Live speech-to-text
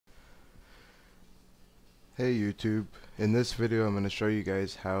Hey YouTube, in this video I'm going to show you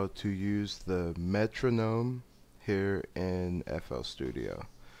guys how to use the metronome here in FL Studio.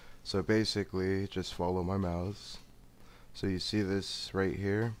 So basically just follow my mouse. So you see this right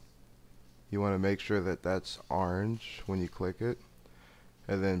here. You want to make sure that that's orange when you click it,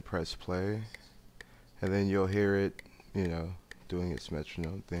 and then press play, and then you'll hear it, doing its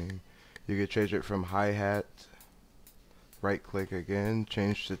metronome thing. You can change it from hi-hat, right click again,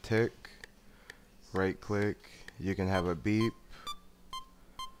 change to tick, right click, you can have a beep.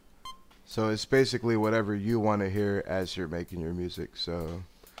 So it's basically whatever you want to hear as you're making your music. So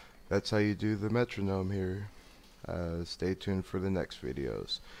that's how you do the metronome here. Stay tuned for the next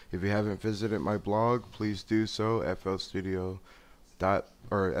videos. If you haven't visited my blog, please do so.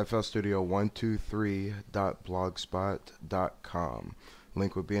 flstudio123.blogspot.com.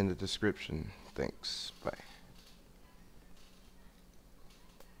 Link will be in the description. Thanks. Bye.